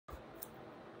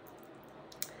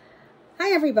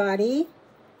Hi everybody,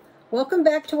 welcome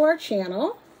back to our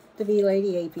channel, the Bee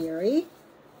Lady Apiary.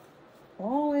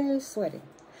 Always sweating.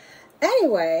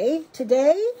 Anyway,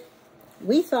 today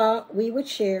we thought we would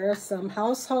share some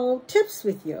household tips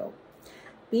with you.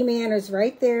 Bee Man is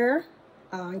right there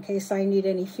in case I need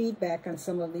any feedback on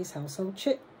some of these household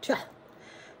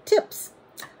tips.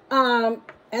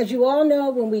 As you all know,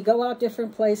 when we go out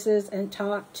different places and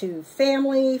talk to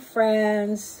family,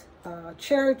 friends,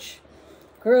 church,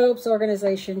 groups,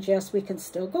 organizations, yes, we can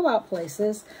still go out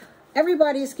places.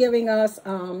 Everybody's giving us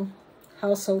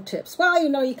household tips. Well, you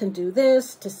know, you can do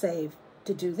this to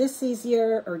do this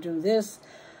easier, or do this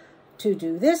to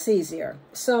do this easier.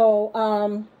 So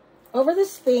over the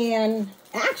span,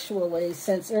 actually,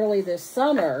 since early this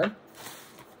summer,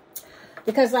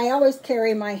 because I always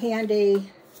carry my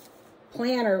handy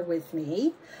planner with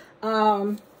me,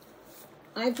 I've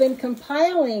been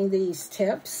compiling these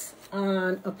tips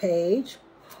on a page.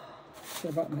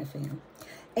 Sorry about my fan.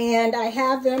 And I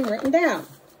have them written down.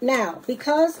 Now,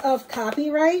 because of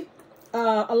copyright,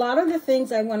 a lot of the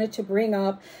things I wanted to bring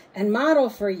up and model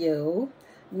for you,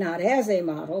 not as a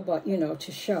model, but, you know,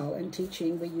 to show. In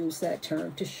teaching, we use that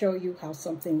term to show you how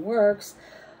something works.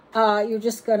 You're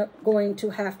just going to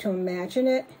have to imagine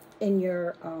it in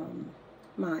your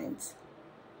minds.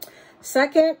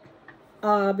 Second,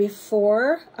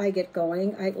 before I get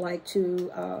going, I'd like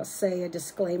to say a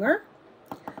disclaimer.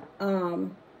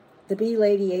 The Bee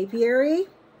Lady Apiary,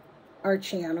 our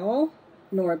channel,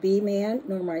 nor Bee Man,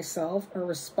 nor myself are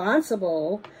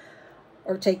responsible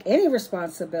or take any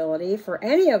responsibility for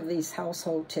any of these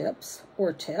household tips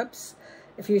or tips.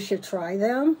 If you should try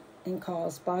them and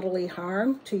cause bodily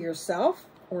harm to yourself,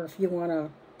 or if you want to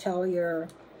tell your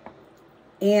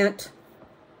Aunt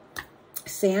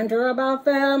Sandra about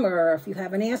them, or if you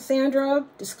have an Aunt Sandra,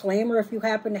 disclaimer if you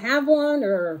happen to have one,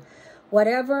 or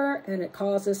whatever, and it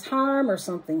causes harm or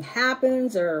something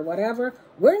happens or whatever,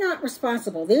 we're not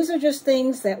responsible. These are just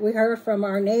things that we heard from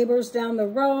our neighbors down the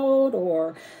road,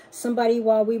 or somebody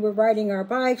while we were riding our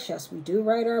bikes. Yes, we do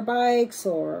ride our bikes,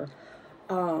 or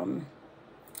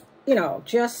you know,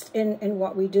 just in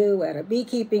what we do at a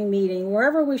beekeeping meeting,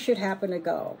 wherever we should happen to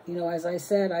go. You know, as I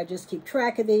said, I just keep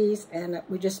track of these, and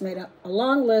we just made a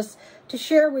long list to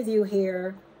share with you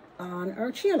here on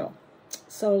our channel.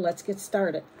 So let's get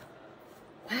started.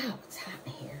 Wow, it's hot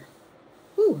in here.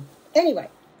 Ooh. Anyway,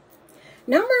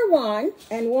 number one,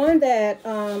 and one that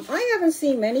I haven't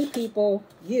seen many people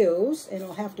use, and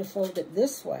I'll have to fold it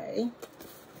this way.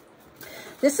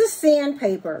 This is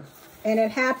sandpaper, and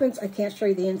it happens, I can't show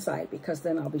you the inside because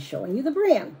then I'll be showing you the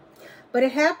brand, but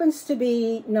it happens to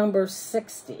be number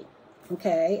 60,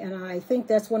 okay? And I think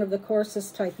that's one of the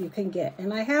coarsest type you can get.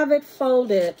 And I have it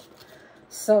folded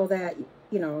so that,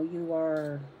 you know, you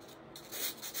are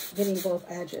getting both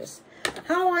edges.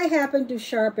 How I happen to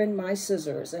sharpen my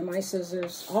scissors, and my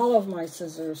scissors, all of my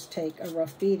scissors take a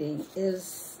rough beating,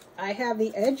 is I have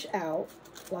the edge out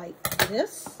like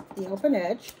this, the open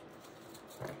edge,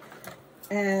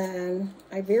 and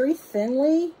I very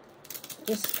thinly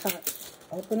just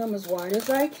open them as wide as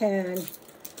I can,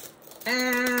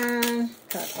 and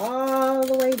cut all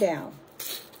the way down.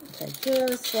 Okay,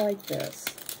 just like this.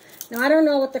 Now, I don't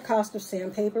know what the cost of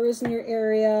sandpaper is in your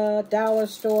area. Dollar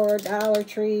store, Dollar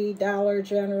Tree, Dollar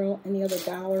General, any other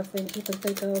dollar things you can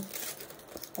think of.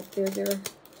 Up there,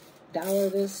 dollar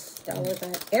this, dollar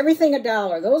that. Everything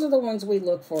 $1. Those are the ones we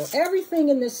look for. Everything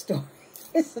in this store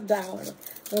is $1.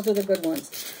 Those are the good ones.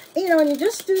 You know, and you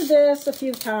just do this a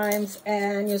few times,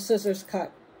 and your scissors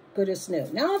cut good as new.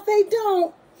 Now, if they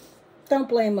don't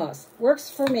blame us. Works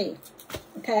for me.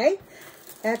 Okay?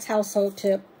 That's household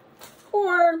tip.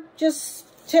 Or just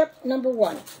tip number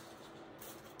one.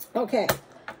 Okay,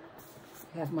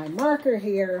 I have my marker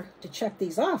here to check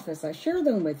these off as I share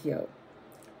them with you.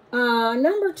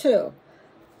 Number two,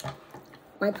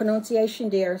 my pronunciation,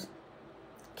 dear.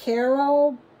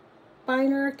 Carol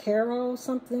Biner, Carol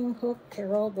something, hook,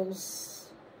 Carol, those,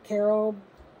 Carol,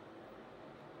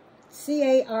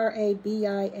 C-A-R-A-B-I-N-E-R.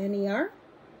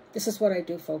 This is what I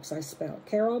do, folks, I spell.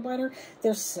 Carol Biner.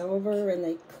 They're silver and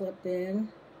they clip in.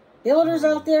 Builders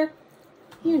out there,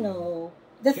 you know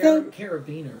the thing.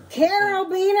 Carabiner.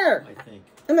 Carabiner. I think.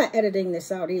 I'm not editing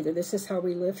this out either. This is how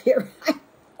we live here. Like,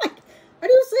 how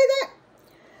do you say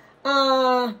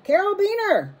that?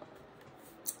 Carabiner.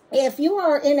 If you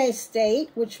are in a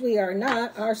state, which we are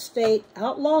not, our state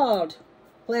outlawed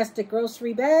plastic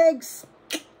grocery bags.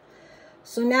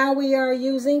 So now we are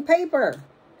using paper.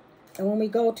 And when we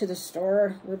go to the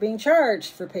store, we're being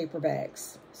charged for paper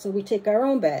bags. So we take our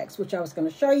own bags, which I was going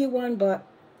to show you one, but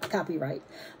copyright.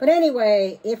 But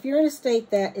anyway, if you're in a state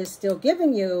that is still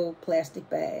giving you plastic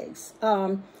bags,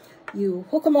 You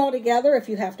hook them all together if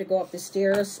you have to go up the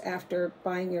stairs after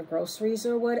buying your groceries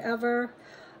or whatever.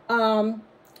 Hook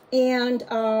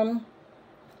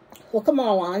them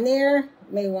all on there.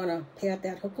 You may want to pat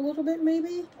that hook a little bit,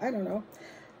 maybe. I don't know.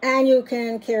 And you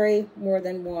can carry more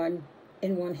than one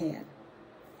in one hand.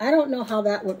 I don't know how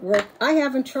that would work. I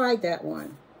haven't tried that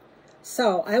one.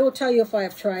 So I will tell you if I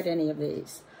have tried any of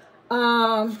these.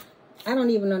 I don't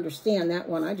even understand that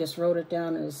one. I just wrote it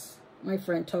down as my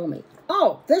friend told me.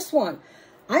 Oh, this one.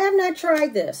 I have not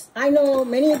tried this. I know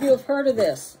many of you have heard of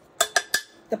this.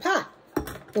 The pot,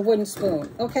 the wooden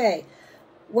spoon. Okay.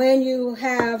 When you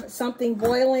have something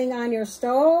boiling on your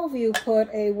stove, you put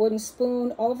a wooden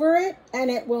spoon over it and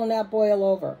it will not boil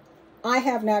over. I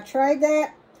have not tried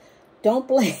that. Don't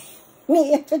blame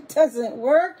me if it doesn't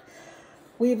work.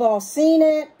 We've all seen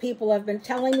it. People have been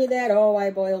telling me that. Oh,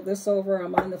 I boiled this over.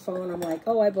 I'm on the phone. I'm like,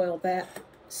 oh, I boiled that.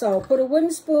 So put a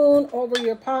wooden spoon over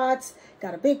your pots.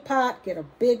 Got a big pot, get a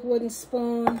big wooden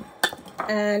spoon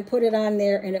and put it on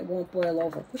there and it won't boil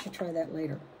over. We should try that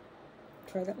later.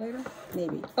 Try that later?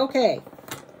 Maybe. Okay.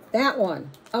 That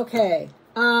one. Okay.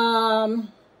 UV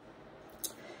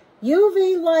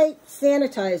light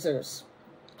sanitizers.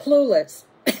 Clueless.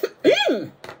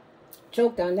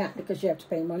 Choked on that because you have to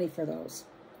pay money for those.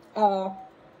 No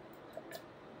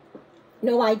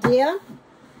idea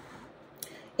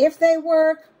if they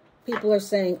work. People are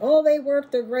saying, oh, they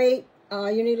work, they're great.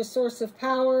 You need a source of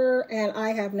power, and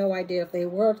I have no idea if they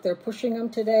work. They're pushing them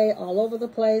today all over the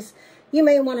place. You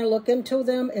may want to look into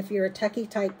them if you're a techie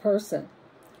type person.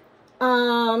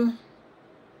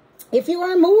 If you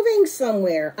are moving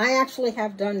somewhere, I actually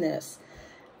have done this.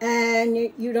 And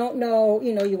you don't know,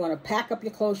 you want to pack up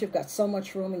your clothes. You've got so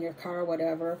much room in your car,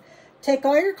 whatever. Take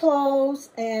all your clothes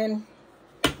and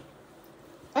I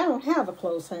don't have a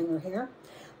clothes hanger here.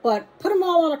 But put them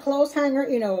all on a clothes hanger,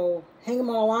 hang them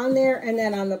all on there. And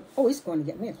then on the, oh, he's going to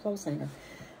get me a clothes hanger.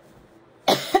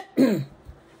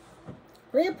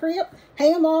 Hurry up.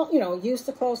 Hang them all, use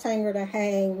the clothes hanger to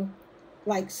hang,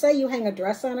 like say you hang a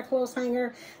dress on a clothes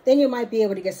hanger, then you might be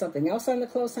able to get something else on the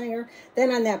clothes hanger.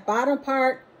 Then on that bottom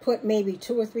part, put maybe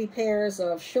 2 or 3 pairs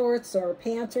of shorts or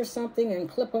pants or something and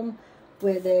clip them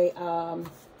with a,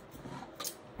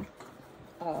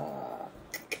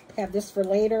 have this for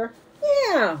later.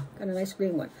 Yeah, got a nice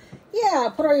green one. Yeah,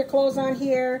 put all your clothes on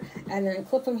here and then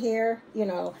clip them here,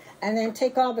 and then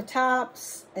take all the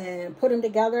tops and put them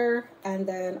together and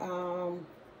then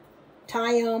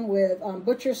tie them with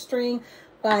butcher string.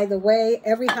 By the way,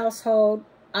 every household,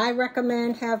 I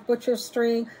recommend have butcher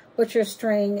string. Butcher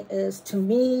string is, to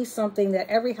me, something that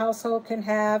every household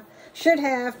should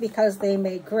have, because they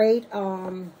make great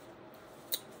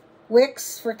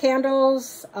wicks for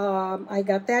candles. I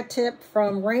got that tip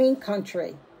from Rain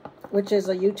Country, which is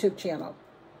a YouTube channel.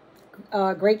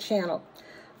 Great channel.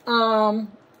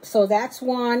 So that's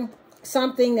one.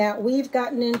 Something that we've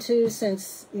gotten into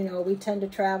since, we tend to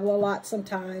travel a lot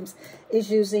sometimes, is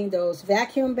using those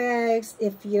vacuum bags.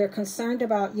 If you're concerned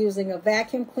about using a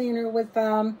vacuum cleaner with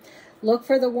them, look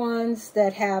for the ones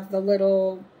that have the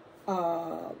little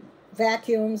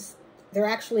vacuums. They're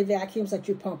actually vacuums that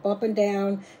you pump up and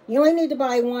down. You only need to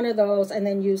buy one of those and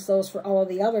then use those for all of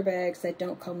the other bags that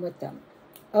don't come with them.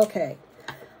 Okay.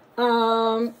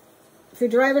 If you're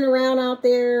driving around out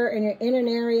there and you're in an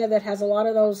area that has a lot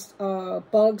of those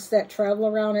bugs that travel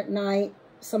around at night,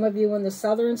 some of you in the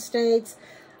southern states,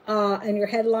 and your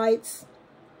headlights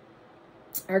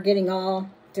are getting all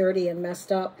dirty and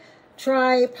messed up,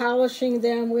 try polishing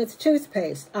them with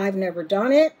toothpaste. I've never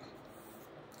done it.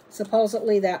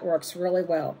 Supposedly that works really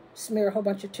well. Smear a whole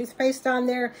bunch of toothpaste on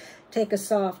there, take a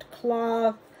soft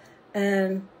cloth,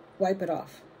 and wipe it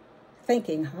off.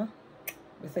 Thinking, huh?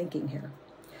 We're thinking here.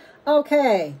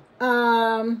 Okay,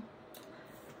 ground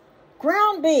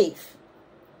beef.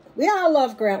 We all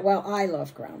love well, I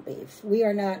love ground beef. We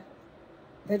are not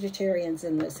vegetarians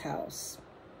in this house.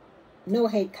 No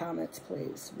hate comments,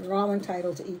 please. We're all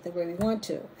entitled to eat the way we want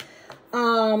to.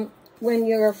 When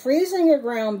you're freezing your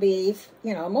ground beef,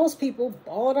 most people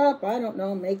ball it up, I don't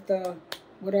know, make the,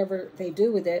 whatever they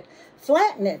do with it,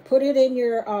 flatten it, put it in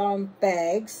your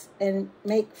bags and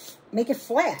make it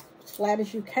flat. Flat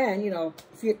as you can.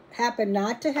 If you happen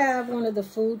not to have one of the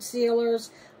food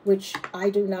sealers, which I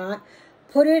do not,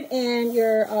 put it in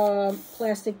your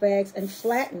plastic bags and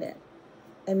flatten it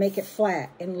and make it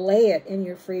flat and lay it in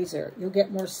your freezer. You'll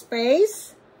get more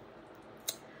space.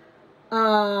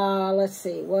 Let's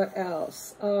see, what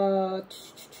else? Oh,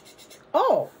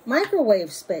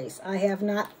 microwave space. I have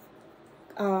not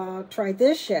tried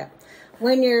this yet.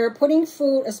 When you're putting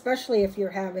food, especially if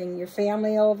you're having your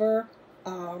family over,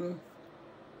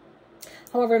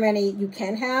 however many you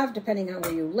can have, depending on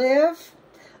where you live.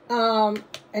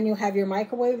 And you have your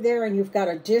microwave there, and you've got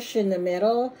a dish in the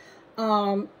middle.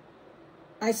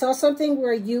 I saw something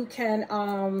where you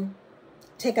can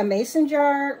take a mason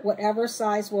jar, whatever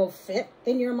size will fit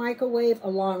in your microwave,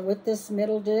 along with this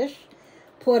middle dish.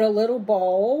 Put a little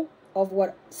bowl of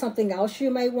something else you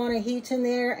may want to heat in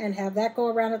there, and have that go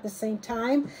around at the same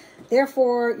time.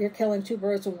 Therefore, you're killing two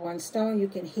birds with one stone. You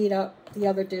can heat up the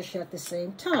other dish at the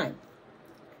same time.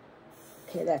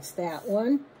 Okay, that's that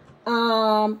one.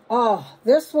 Oh,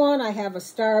 this one I have a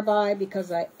star by,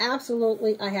 because I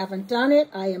haven't done it.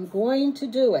 I am going to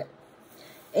do it.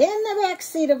 In the back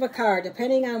seat of a car,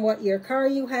 depending on what your car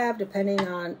you have, depending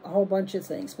on a whole bunch of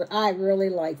things. But I really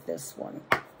like this one.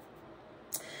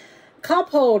 Cup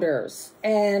holders.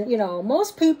 And, you know,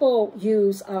 most people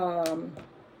use,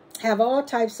 have all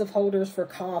types of holders for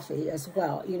coffee as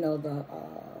well. You know, the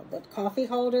coffee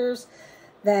holders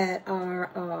that are,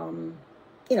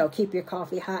 you know, keep your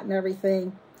coffee hot and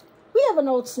everything. We have an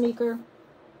old sneaker.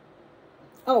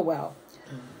 Oh, well.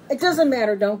 It doesn't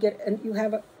matter.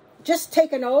 Just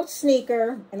take an old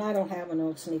sneaker, and I don't have an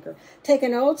old sneaker. Take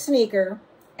an old sneaker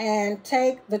and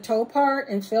take the toe part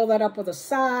and fill that up with a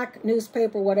sock,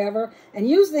 newspaper, whatever, and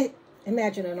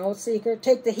imagine an old sneaker.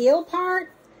 Take the heel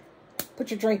part,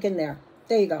 put your drink in there.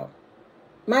 There you go.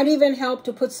 Might even help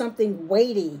to put something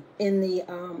weighty in the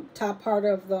top part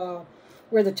of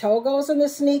where the toe goes in the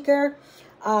sneaker.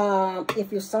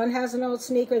 If your son has an old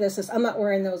sneaker that says, I'm not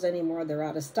wearing those anymore, they're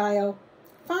out of style,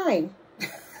 fine.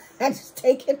 I just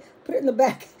take it, put it in the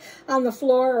back on the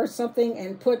floor or something,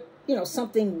 and put, you know,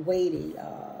 something weighty.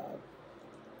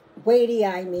 Weighty,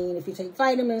 I mean, if you take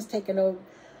vitamins, take an old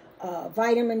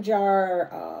vitamin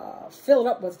jar, fill it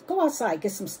up with, go outside,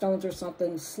 get some stones or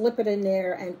something, slip it in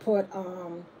there, and put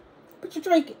your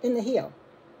drink in the heel.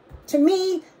 To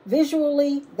me,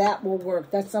 visually, that will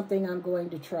work. That's something I'm going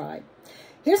to try.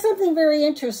 Here's something very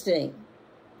interesting.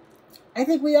 I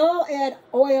think we all add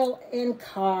oil in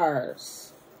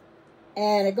cars,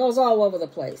 and it goes all over the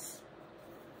place.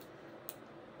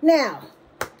 Now,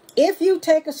 if you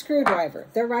take a screwdriver,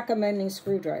 they're recommending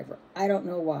screwdriver. I don't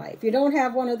know why. If you don't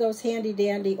have one of those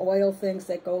handy-dandy oil things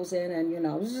that goes in and, you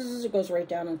know, it goes right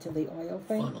down into the oil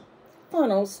thing.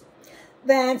 Funnels.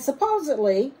 Then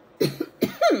supposedly,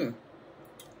 if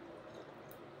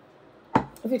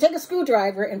you take a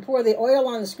screwdriver and pour the oil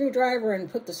on the screwdriver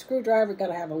and put the screwdriver, got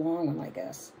to have a long one, I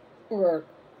guess, or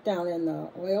down in the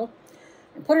oil,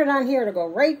 and put it on here to go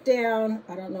right down,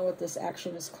 I don't know what this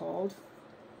action is called,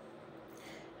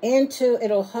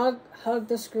 it'll hug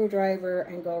the screwdriver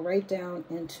and go right down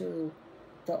into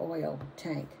the oil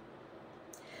tank.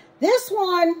 This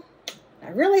one, I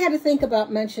really had to think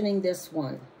about mentioning this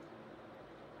one.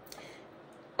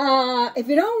 If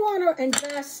you don't want to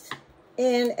invest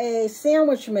in a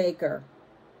sandwich maker,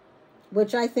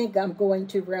 which I think I'm going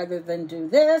to rather than do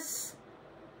this.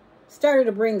 Started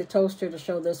to bring the toaster to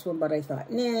show this one, but I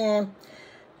thought, nah.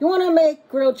 You want to make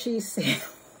grilled cheese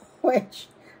sandwich.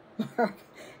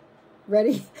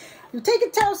 Ready? You take a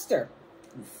toaster,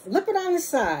 flip it on the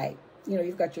side. You know,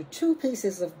 you've got your 2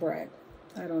 pieces of bread.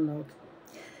 I don't know.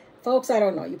 Folks, I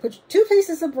don't know. You put 2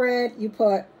 pieces of bread, you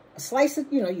put a slice of,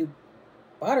 you know, you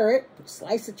butter it, put a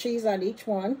slice of cheese on each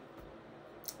one.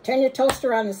 Turn your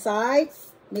toaster on the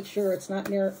sides. Make sure it's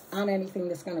not on anything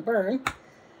that's going to burn.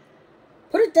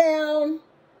 Put it down.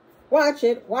 Watch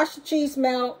it. Watch the cheese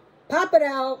melt. Pop it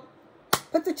out.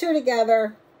 Put the 2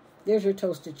 together. There's your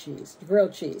toasted cheese,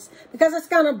 grilled cheese. Because it's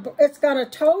gonna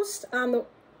toast on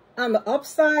the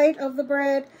upside of the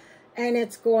bread, and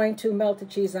it's going to melt the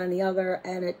cheese on the other,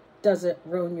 and it doesn't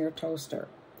ruin your toaster.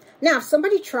 Now, if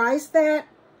somebody tries that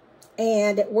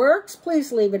and it works,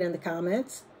 please leave it in the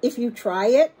comments. If you try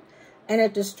it and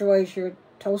it destroys your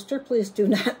toaster, please do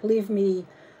not leave me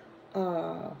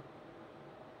a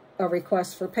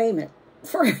request for payment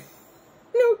for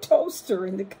no toaster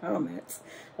in the comments.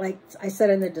 Like I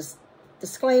said in the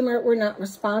disclaimer, we're not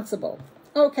responsible.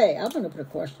 Okay, I'm going to put a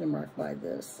question mark by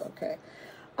this. Okay.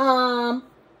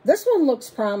 This one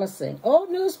looks promising. Old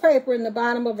newspaper in the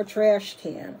bottom of a trash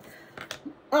can.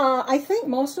 I think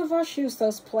most of us use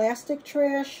those plastic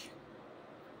trash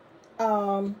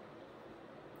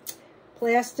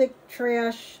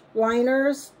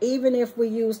liners, even if we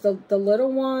use the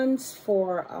little ones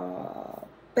for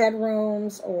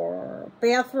bedrooms or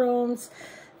bathrooms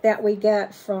that we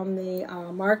get from the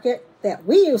market, that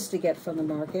we used to get from the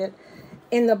market.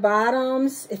 In the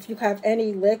bottoms, if you have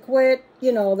any liquid,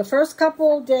 you know, the first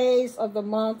couple days of the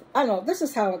month, I don't know, this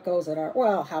is how it goes at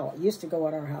how it used to go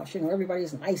at our house. You know,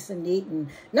 everybody's nice and neat and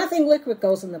nothing liquid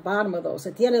goes in the bottom of those.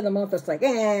 At the end of the month, it's like,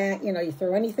 you know, you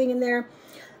throw anything in there.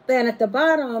 Then at the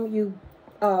bottom, you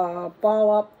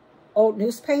ball up old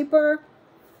newspaper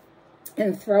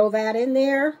and throw that in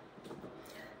there,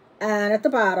 and at the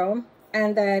bottom,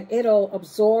 and then it'll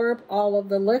absorb all of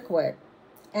the liquid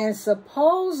and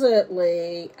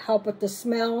supposedly help with the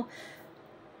smell,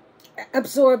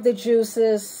 absorb the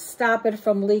juices, stop it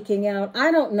from leaking out.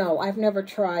 I don't know. I've never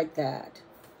tried that.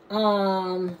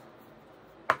 Another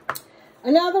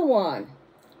one.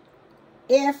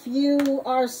 If you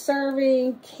are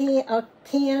serving a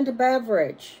canned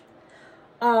beverage,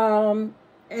 and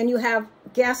you have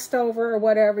guests over or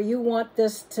whatever, you want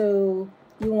this,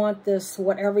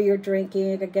 whatever you're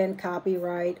drinking, again,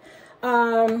 copyright.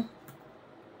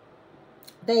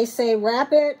 They say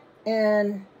wrap it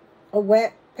in a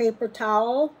wet paper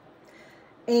towel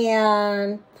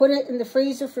and put it in the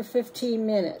freezer for 15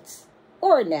 minutes,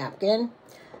 or a napkin,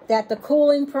 that the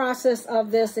cooling process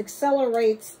of this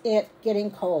accelerates it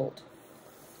getting cold.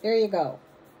 There you go.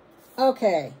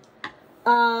 Okay.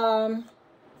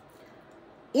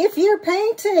 If you're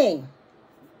painting,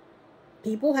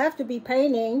 people have to be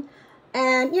painting,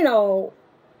 and you know,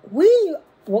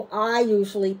 I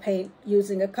usually paint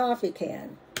using a coffee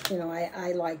can. You know,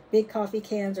 I like big coffee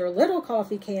cans or little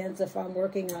coffee cans if I'm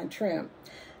working on trim.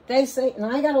 They say, and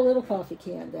I got a little coffee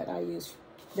can that I use,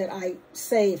 that I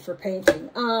save for painting.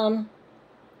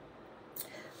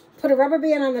 Put a rubber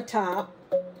band on the top,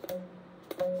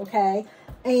 okay,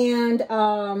 and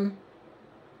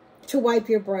to wipe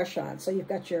your brush on. So you've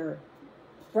got your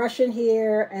brush in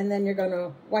here, and then you're going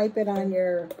to wipe it on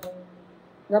your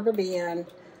rubber band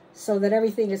so that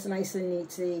everything is nice and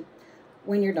neat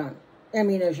when you're done. I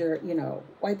mean, as you're, you know,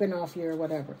 wiping off your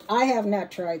whatever. I have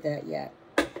not tried that yet.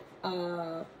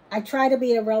 I try to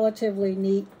be a relatively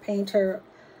neat painter.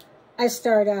 I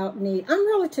start out neat. I'm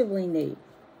relatively neat,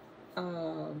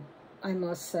 I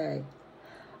must say.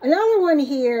 Another one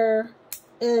here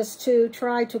is to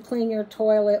try to clean your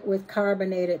toilet with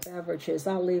carbonated beverages.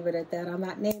 I'll leave it at that. I'm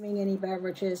not naming any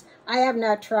beverages. I have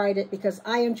not tried it because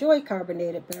I enjoy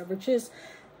carbonated beverages,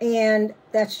 and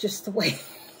that's just the way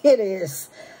it is.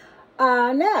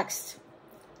 Next,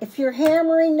 if you're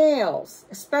hammering nails,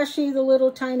 especially the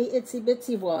little tiny itsy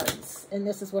bitsy ones, and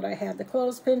this is what I had the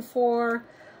clothespin for,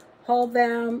 hold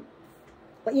them,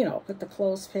 but you know, put the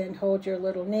clothespin, hold your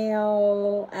little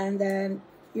nail, and then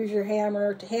use your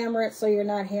hammer to hammer it so you're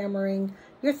not hammering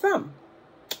your thumb.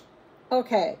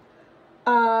 Okay.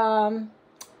 What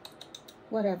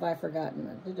have I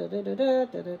forgotten?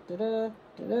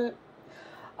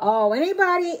 Oh,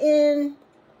 anybody in...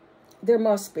 There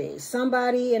must be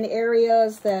somebody in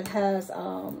areas that has,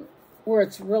 where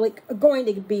it's really going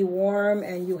to be warm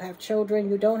and you have children,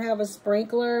 you don't have a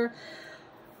sprinkler,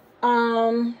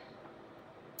 to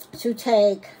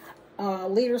take a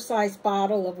liter-sized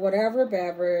bottle of whatever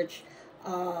beverage,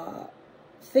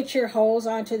 fit your hose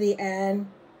onto the end,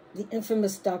 the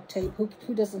infamous duct tape.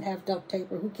 Who doesn't have duct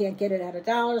tape, or who can't get it at a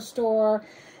dollar store?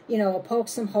 You know, poke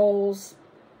some holes.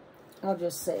 I'll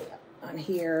just say on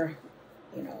here.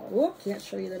 You know, whoop, can't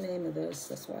show you the name of this.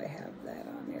 That's why I have that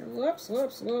on there. Whoops,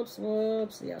 whoops, whoops,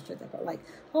 whoops. Yeah, I'll show that part. Like,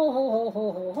 ho, ho, ho,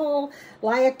 ho, ho, ho.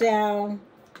 Lie it down.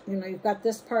 You know, you've got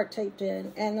this part taped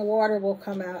in, and the water will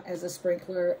come out as a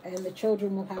sprinkler, and the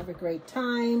children will have a great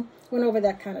time. Went over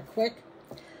that kind of quick.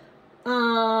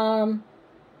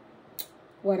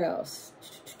 What else?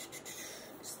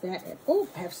 Is that it? Oh,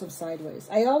 I have some sideways.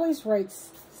 I always write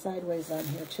sideways on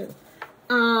here, too.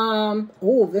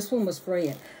 Oh, this one was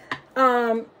brilliant.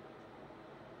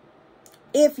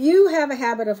 If you have a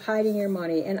habit of hiding your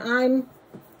money, and I'm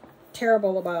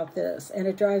terrible about this, and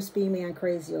it drives B-Man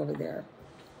crazy over there.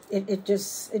 It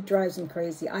drives him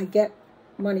crazy. I get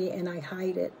money and I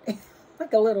hide it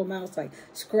like a little mouse. I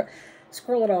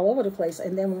scroll it all over the place,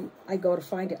 and then when I go to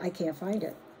find it, I can't find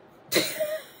it.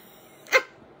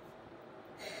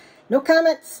 No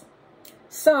comments.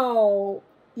 So,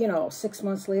 you know, 6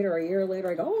 months later, a year later,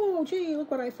 I go, oh, gee,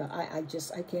 look what I found. I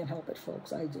can't help it,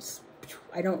 folks. I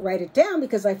don't write it down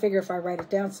because I figure if I write it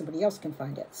down, somebody else can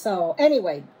find it. So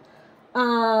anyway,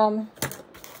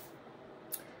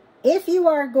 if you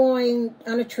are going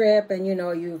on a trip and, you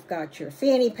know, you've got your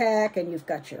fanny pack and you've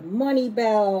got your money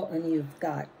belt and you've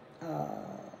got,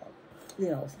 you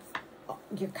know,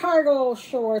 your cargo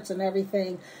shorts and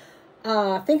everything,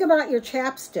 think about your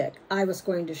chapstick. I was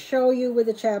going to show you with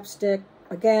a chapstick.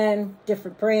 Again,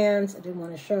 different brands. I didn't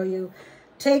want to show you.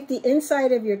 Take the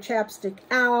inside of your chapstick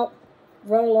out.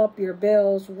 Roll up your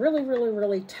bills really, really,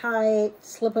 really tight.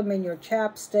 Slip them in your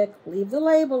chapstick. Leave the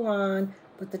label on.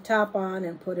 Put the top on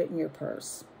and put it in your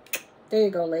purse. There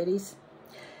you go, ladies.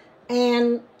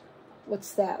 And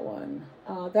what's that one?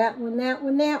 That one, that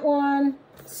one, that one.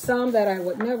 Some that I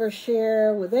would never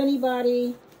share with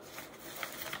anybody.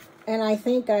 And I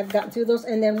think I've gotten through those.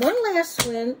 And then one last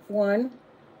one.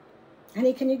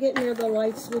 Honey, can you get near the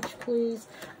light switch, please?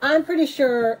 I'm pretty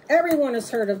sure everyone has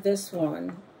heard of this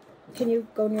one. Can you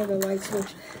go near the light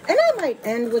switch? And I might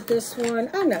end with this one.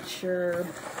 I'm not sure.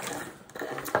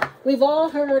 We've all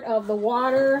heard of the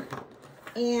water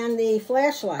and the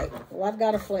flashlight. Well, I've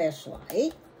got a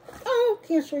flashlight. Oh,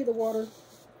 can't show you the water.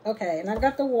 Okay, and I've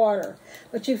got the water.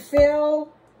 But you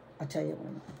fill, I'll tell you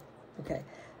when. Okay,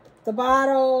 the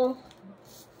bottle,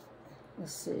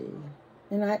 let's see.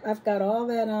 And I've got all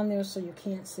that on there so you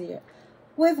can't see it.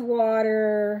 With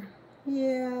water,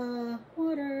 yeah,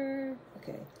 water.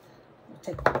 Okay,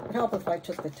 it'd help if I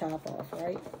took the top off,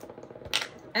 right?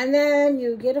 And then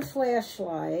you get a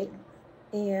flashlight,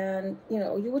 and, you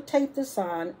know, you would tape this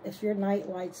on if your night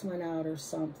lights went out or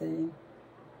something.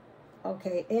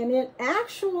 Okay, and it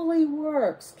actually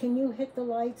works. Can you hit the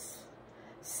lights?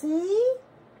 See?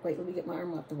 Wait, let me get my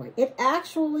arm out the way. It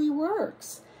actually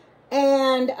works.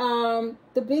 And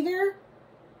the bigger,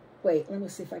 wait, let me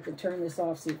see if I can turn this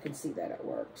off so you can see that it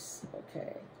works.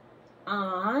 Okay,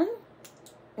 on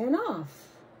and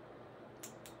off.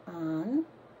 On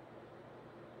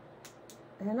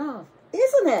and off.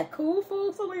 Isn't that cool,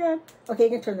 folks? Oh my God. Okay, you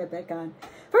can turn that back on.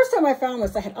 First time I found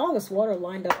this, I had all this water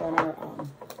lined up on our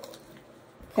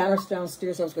counters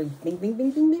downstairs. I was going bing, bing,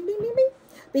 bing, bing, bing, bing, bing, bing.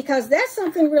 Because that's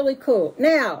something really cool.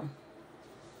 Now,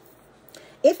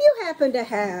 if you happen to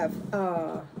have,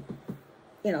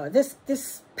 you know, this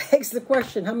begs the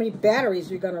question, how many batteries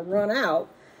you're going to run out,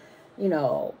 you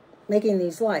know, making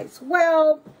these lights?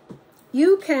 Well,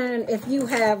 you can, if you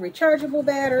have rechargeable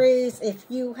batteries, if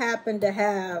you happen to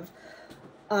have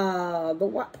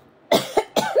the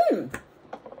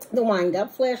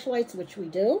wind-up flashlights, which we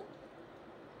do.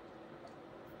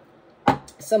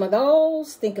 Some of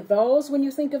those, think of those when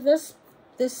you think of this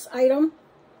item.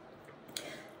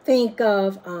 Think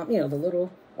of, you know, the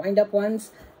little wind-up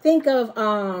ones. Think of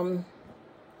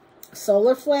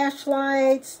solar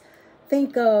flashlights.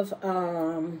 Think of,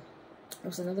 there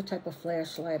was another type of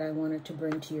flashlight I wanted to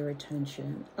bring to your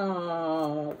attention.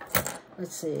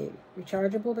 Let's see,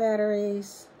 rechargeable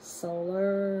batteries,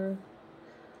 solar,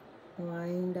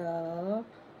 wind-up.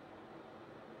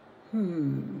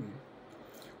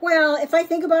 Well, if I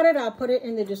think about it, I'll put it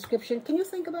in the description. Can you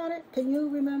think about it? Can you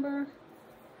remember?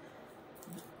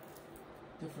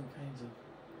 Different kinds of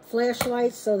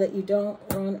flashlights so that you don't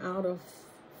run out of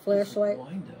flashlight.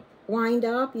 Wind up. Wind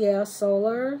up, yeah,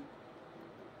 solar.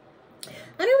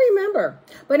 I don't remember.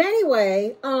 But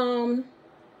anyway,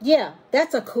 yeah,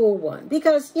 that's a cool one.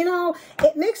 Because, you know,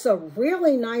 it makes a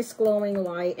really nice glowing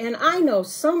light. And I know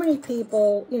so many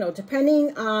people, you know,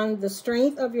 depending on the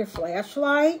strength of your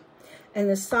flashlight and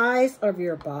the size of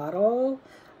your bottle,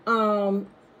 the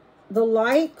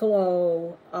light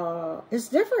glow is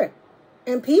different.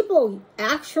 And people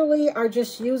actually are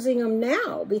just using them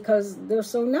now because they're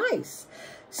so nice.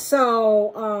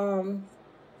 So,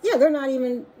 yeah, they're not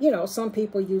even, you know, some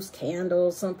people use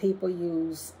candles, some people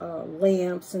use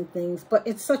lamps and things. But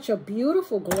it's such a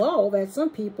beautiful glow that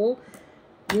some people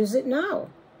use it now.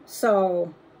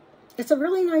 So, it's a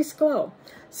really nice glow.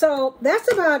 So,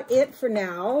 that's about it for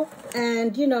now.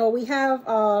 And, you know, we have,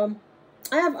 I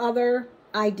have other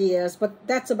ideas, but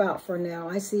that's about for now.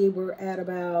 I see we're at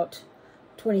about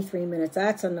 23 minutes.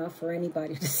 That's enough for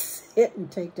anybody to sit and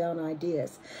take down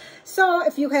ideas. So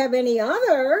if you have any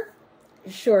other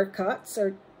shortcuts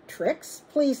or tricks,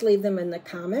 please leave them in the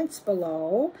comments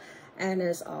below. And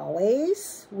as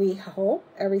always, we hope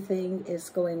everything is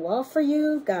going well for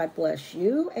you. God bless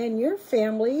you and your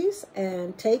families.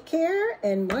 And take care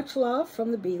and much love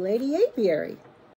from the Bee Lady Apiary.